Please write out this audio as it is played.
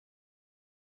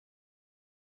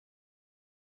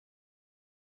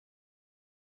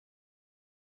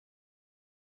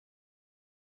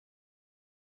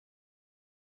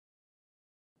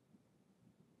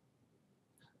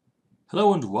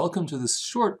Hello and welcome to this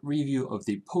short review of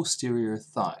the posterior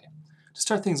thigh. To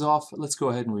start things off, let's go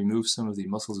ahead and remove some of the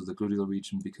muscles of the gluteal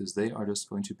region because they are just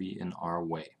going to be in our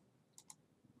way.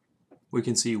 We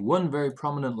can see one very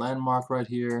prominent landmark right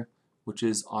here, which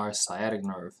is our sciatic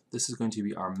nerve. This is going to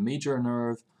be our major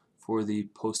nerve for the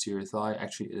posterior thigh.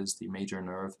 Actually, it is the major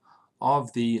nerve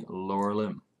of the lower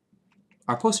limb.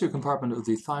 Our posterior compartment of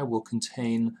the thigh will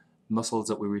contain muscles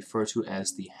that we refer to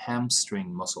as the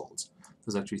hamstring muscles.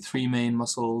 There's actually three main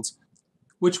muscles,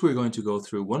 which we're going to go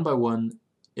through one by one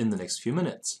in the next few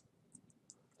minutes.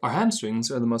 Our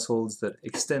hamstrings are the muscles that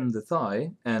extend the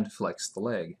thigh and flex the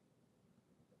leg.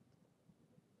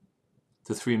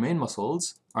 The three main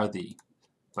muscles are the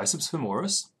biceps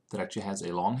femoris, that actually has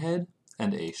a long head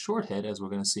and a short head, as we're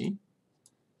going to see.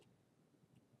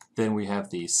 Then we have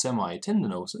the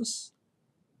semitendinosus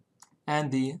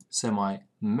and the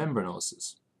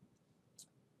semimembranosus.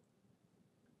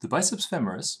 The biceps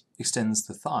femoris extends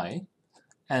the thigh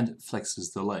and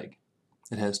flexes the leg.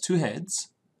 It has two heads,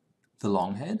 the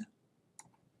long head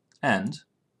and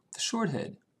the short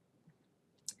head.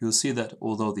 You'll see that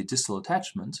although the distal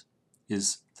attachment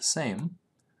is the same,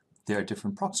 there are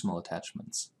different proximal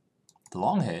attachments. The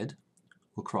long head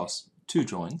will cross two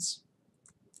joints,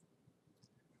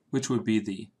 which would be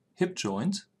the hip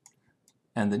joint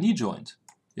and the knee joint.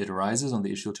 It arises on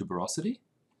the ischial tuberosity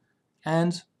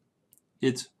and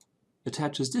it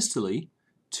attaches distally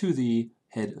to the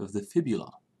head of the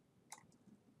fibula.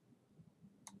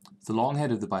 The long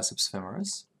head of the biceps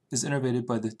femoris is innervated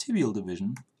by the tibial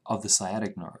division of the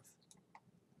sciatic nerve.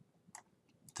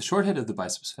 The short head of the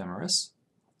biceps femoris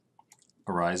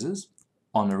arises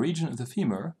on a region of the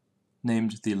femur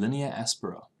named the linea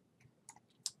aspera.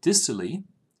 Distally,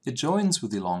 it joins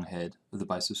with the long head of the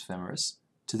biceps femoris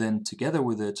to then, together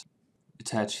with it,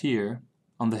 attach here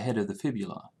on the head of the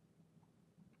fibula.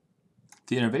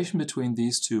 The innervation between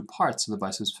these two parts of the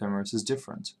biceps femoris is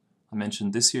different. I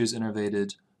mentioned this here is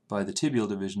innervated by the tibial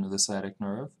division of the sciatic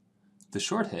nerve. The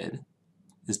short head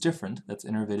is different, that's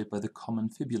innervated by the common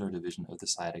fibular division of the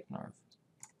sciatic nerve.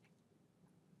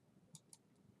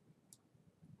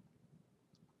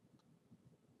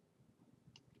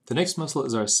 The next muscle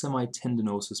is our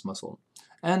semitendinosus muscle,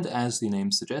 and as the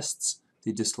name suggests,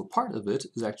 the distal part of it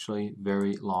is actually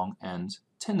very long and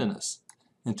tendinous.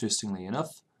 Interestingly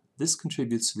enough, this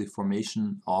contributes to the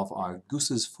formation of our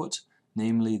goose's foot,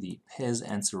 namely the pes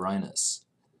anserinus.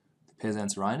 The pes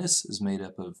anserinus is made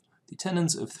up of the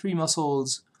tendons of three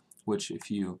muscles, which, if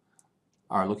you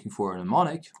are looking for a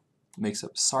mnemonic, makes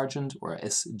up sargent or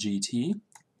SGT,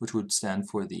 which would stand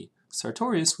for the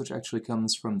sartorius, which actually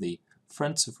comes from the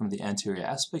front, so from the anterior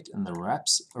aspect, and then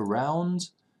wraps around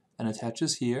and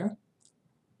attaches here.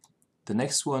 The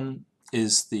next one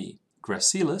is the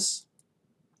gracilis,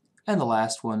 and the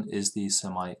last one is the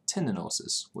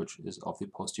semitendinosus, which is of the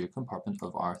posterior compartment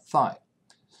of our thigh.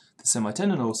 The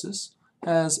semitendinosus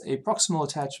has a proximal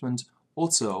attachment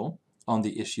also on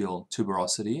the ischial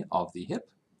tuberosity of the hip,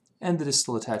 and the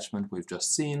distal attachment we've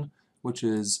just seen, which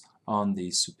is on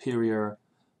the superior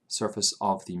surface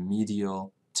of the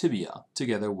medial tibia,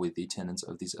 together with the tendons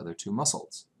of these other two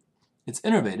muscles. It's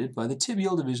innervated by the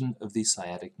tibial division of the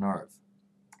sciatic nerve,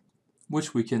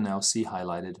 which we can now see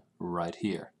highlighted right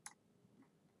here.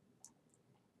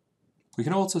 We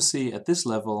can also see at this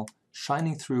level,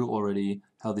 shining through already,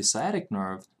 how the sciatic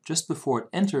nerve, just before it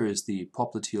enters the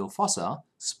popliteal fossa,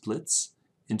 splits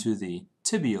into the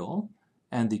tibial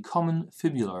and the common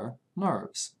fibular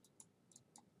nerves.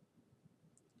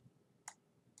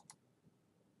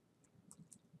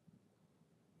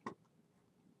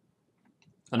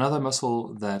 Another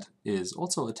muscle that is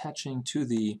also attaching to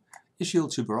the ischial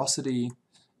tuberosity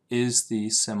is the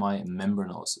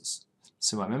semimembranosus.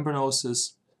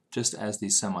 Semimembranosus, just as the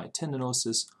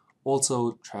semitendinosus,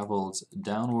 also travels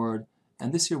downward,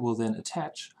 and this here will then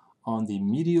attach on the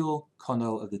medial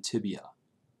condyle of the tibia.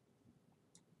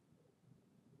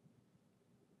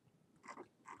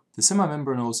 The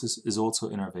semimembranosus is also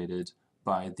innervated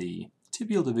by the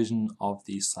tibial division of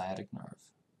the sciatic nerve.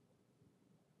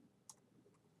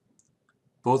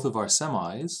 Both of our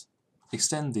semis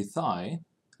extend the thigh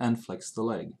and flex the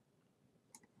leg.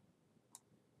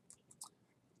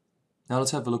 Now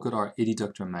let's have a look at our IDI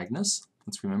Dr Magnus.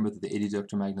 Let's remember that the IDI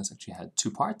Dr Magnus actually had two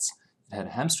parts. It had a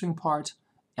hamstring part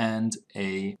and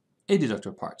a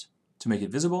adductor part. To make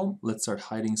it visible, let's start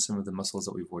hiding some of the muscles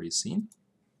that we've already seen.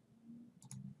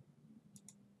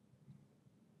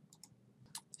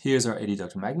 Here's our IDI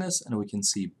Dr Magnus, and we can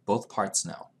see both parts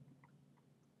now.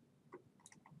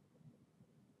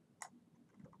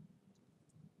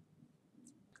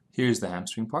 Here's the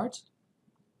hamstring part,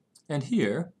 and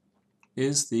here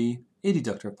is the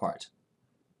adductor part.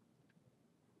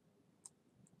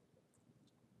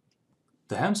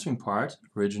 The hamstring part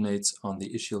originates on the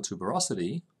ischial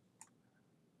tuberosity,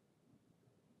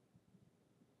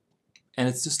 and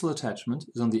its distal attachment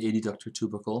is on the adductor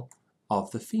tubercle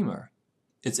of the femur.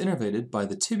 It's innervated by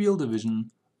the tibial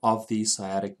division of the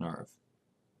sciatic nerve.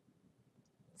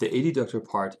 The adductor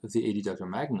part of the IDI Dr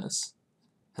Magnus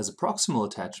has a proximal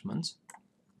attachment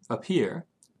up here,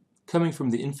 coming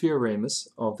from the inferior ramus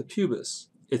of the pubis.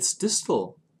 Its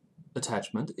distal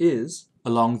attachment is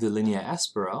along the linea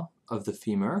aspera of the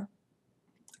femur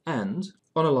and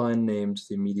on a line named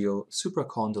the medial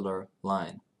supracondylar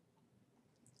line.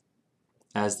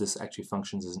 As this actually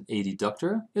functions as an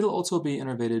adductor, it'll also be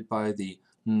innervated by the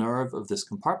nerve of this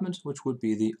compartment, which would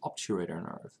be the obturator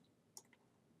nerve.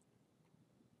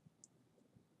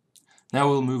 Now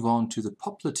we'll move on to the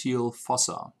popliteal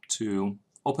fossa. To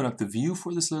open up the view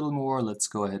for this a little more, let's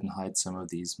go ahead and hide some of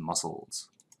these muscles.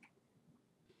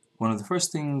 One of the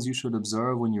first things you should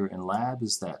observe when you're in lab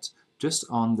is that just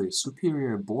on the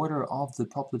superior border of the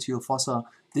popliteal fossa,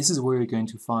 this is where you're going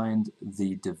to find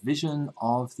the division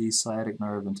of the sciatic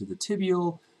nerve into the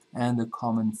tibial and the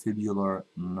common fibular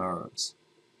nerves.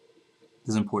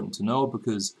 This is important to know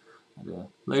because at a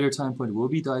later time point we'll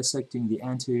be dissecting the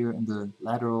anterior and the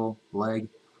lateral leg,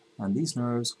 and these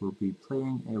nerves will be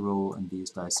playing a role in these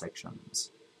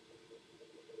dissections.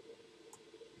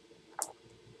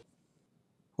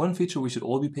 One feature we should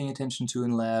all be paying attention to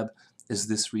in lab is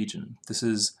this region. This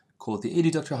is called the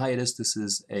adductor hiatus. This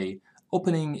is a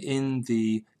opening in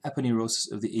the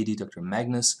aponeurosis of the IDI Dr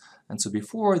Magnus, and so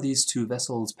before these two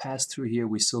vessels pass through here,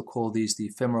 we still call these the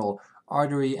femoral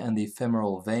artery and the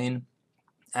femoral vein.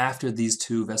 After these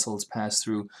two vessels pass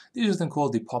through, these are then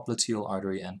called the popliteal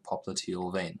artery and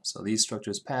popliteal vein. So these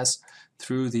structures pass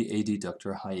through the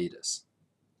adductor hiatus.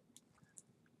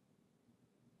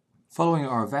 Following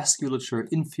our vasculature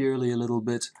inferiorly a little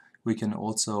bit, we can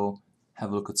also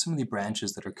have a look at some of the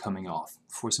branches that are coming off.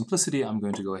 For simplicity, I'm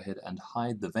going to go ahead and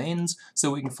hide the veins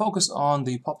so we can focus on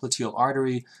the popliteal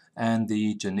artery and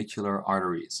the genicular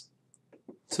arteries.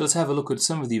 So let's have a look at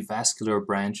some of the vascular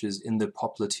branches in the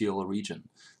popliteal region.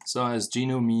 So as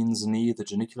genu means knee, the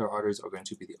genicular arteries are going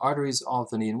to be the arteries of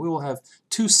the knee, and we will have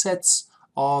two sets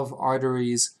of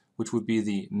arteries, which would be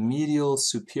the medial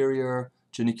superior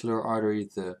genicular artery,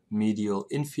 the medial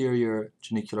inferior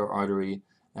genicular artery,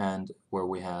 and where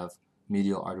we have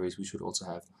medial arteries, we should also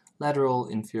have lateral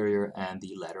inferior and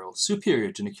the lateral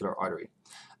superior genicular artery.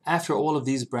 After all of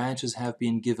these branches have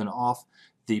been given off,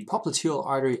 the popliteal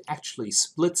artery actually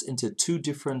splits into two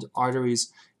different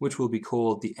arteries, which will be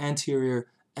called the anterior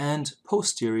and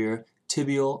posterior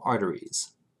tibial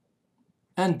arteries.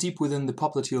 And deep within the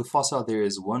popliteal fossa, there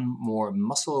is one more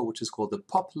muscle, which is called the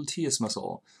popliteus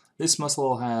muscle. This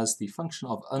muscle has the function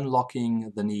of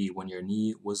unlocking the knee when your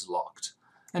knee was locked.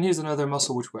 And here's another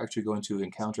muscle which we're actually going to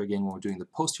encounter again when we're doing the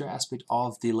posterior aspect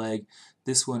of the leg.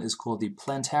 This one is called the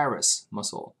plantaris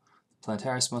muscle. The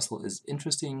plantaris muscle is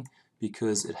interesting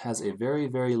because it has a very,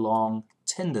 very long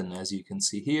tendon, as you can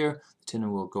see here. The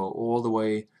tendon will go all the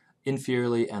way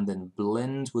inferiorly and then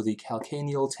blend with the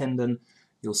calcaneal tendon.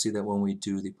 You'll see that when we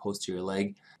do the posterior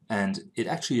leg. And it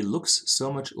actually looks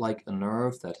so much like a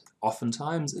nerve that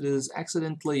oftentimes it is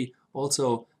accidentally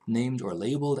also named or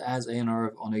labeled as a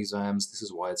nerve on exams. This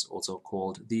is why it's also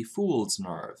called the fool's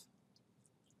nerve.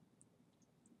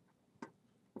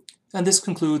 And this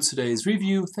concludes today's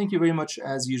review. Thank you very much,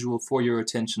 as usual, for your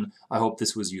attention. I hope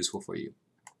this was useful for you.